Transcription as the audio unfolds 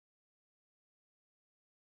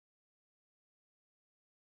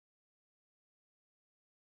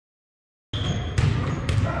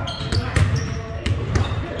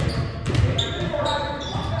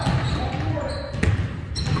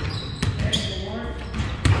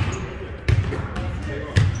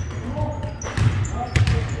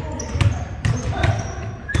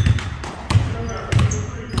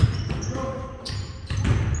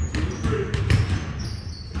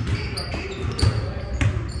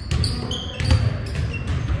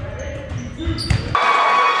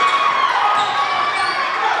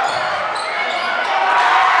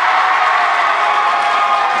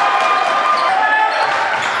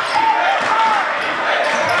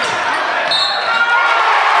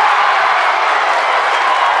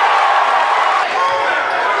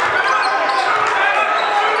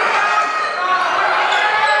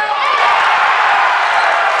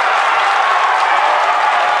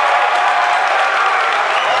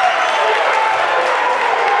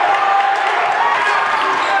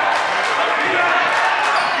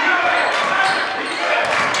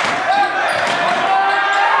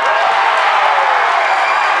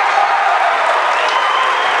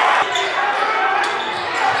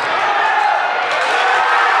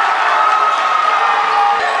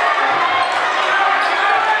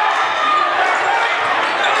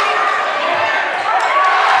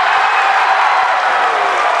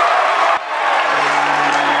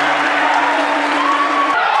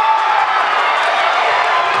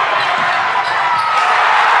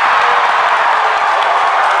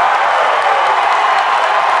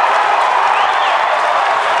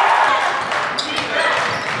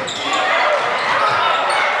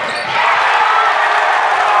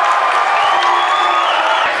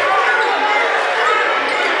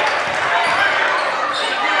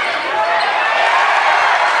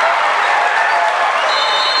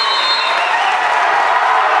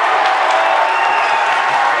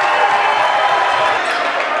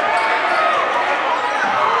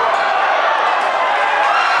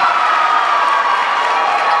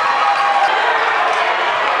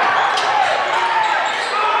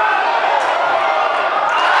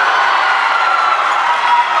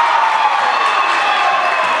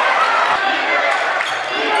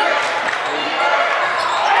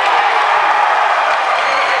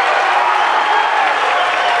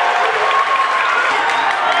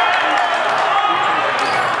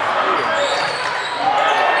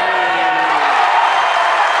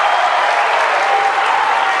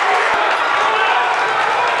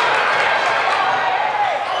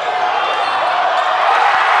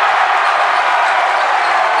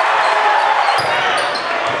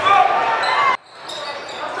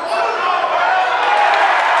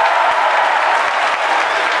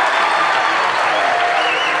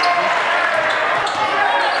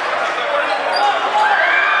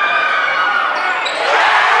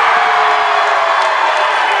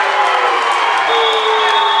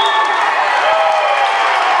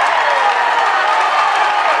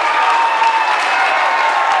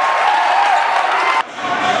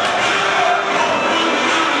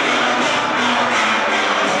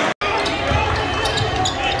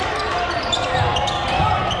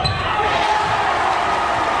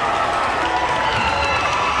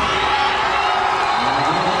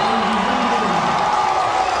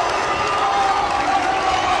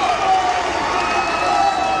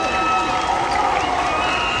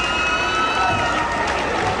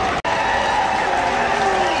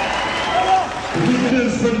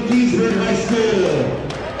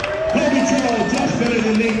Bennett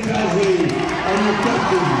and Nate Tazley are your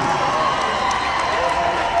captains.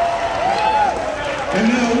 And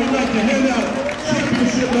now we'd like to hand out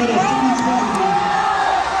championship medals to each Viking.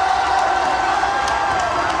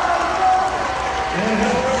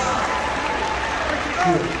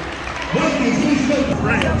 Vikings, please go.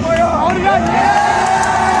 Hold it up, yeah!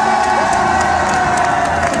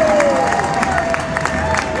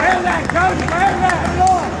 Wear that, coach, wear that!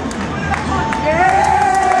 Yeah!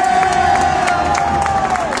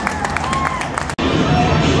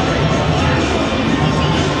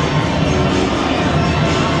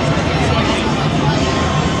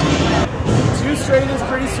 Straight is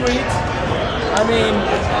pretty sweet. I mean,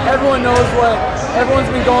 everyone knows what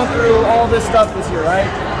everyone's been going through all this stuff this year, right?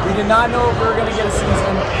 We did not know if we were going to get a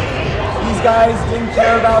season. These guys didn't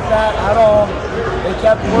care about that at all. They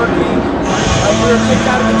kept working. We were kicked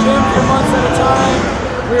out of the gym for months at a time.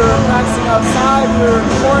 We were practicing outside. We were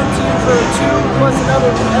in quarantine for 2 plus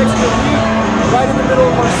another extra week right in the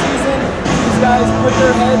middle of our season. These guys put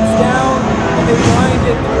their heads down and they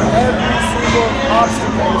grinded through every single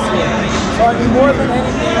obstacle this year. So I mean, more than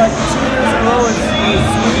anything, like 2 years in a row is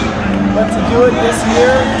sweet, but to do it this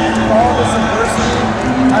year, with all this adversity,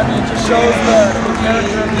 I mean, it just shows the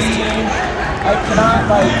character of this team. I cannot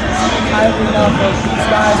speak highly enough of these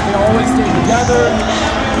guys. They always stay together.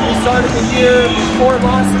 We started the year with 4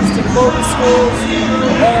 losses to global schools,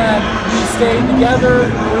 and we stayed together.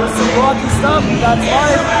 There was some rocky stuff, that's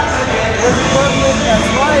life. We're Brooklyn, that's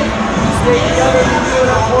life. We stayed together, we knew what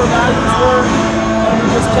our core values were. And we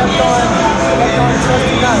just kept on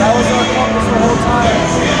trusting that. That was our compass the whole time.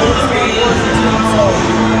 It was stand towards the team. So,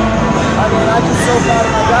 I mean, I'm just so proud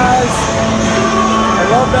of my guys. I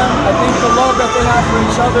love them. I think the love that they have for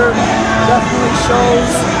each other definitely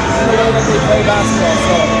shows in the way that they play basketball.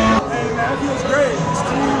 So, hey man, it feels great. This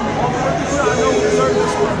team, all the work we put, I know we deserve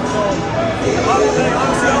this one. So, honestly, I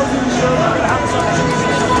was even sure we were going to have this opportunity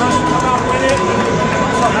to come out and win it.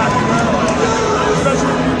 I'm so happy, man.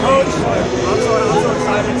 Especially with your coach. I'm so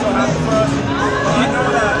excited, so happy for us. I know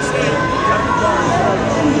that state, we got to keep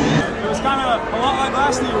going. It was kind of a lot like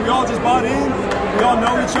last year. We all just bought in. We all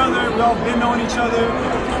know each other. We all been knowing each other.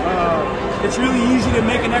 It's really easy to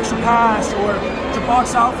make an extra pass or to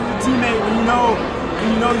box out for your teammate when you know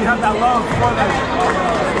you have that love for them.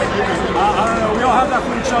 I don't know. We all have that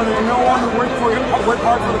for each other. We all want to work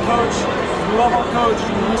hard for the coach. We love our coach.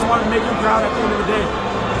 We just want to make him proud at the end of the day.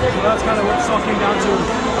 So that's kind of what this all came down to.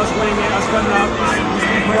 Us winning it, us running out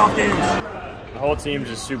these playoff games. The whole team's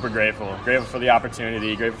just super grateful. Grateful for the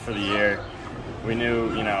opportunity, grateful for the year. We knew,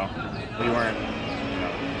 we weren't,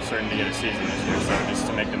 certain to get a season this year, so just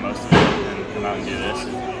to make the most of it and come out and do this.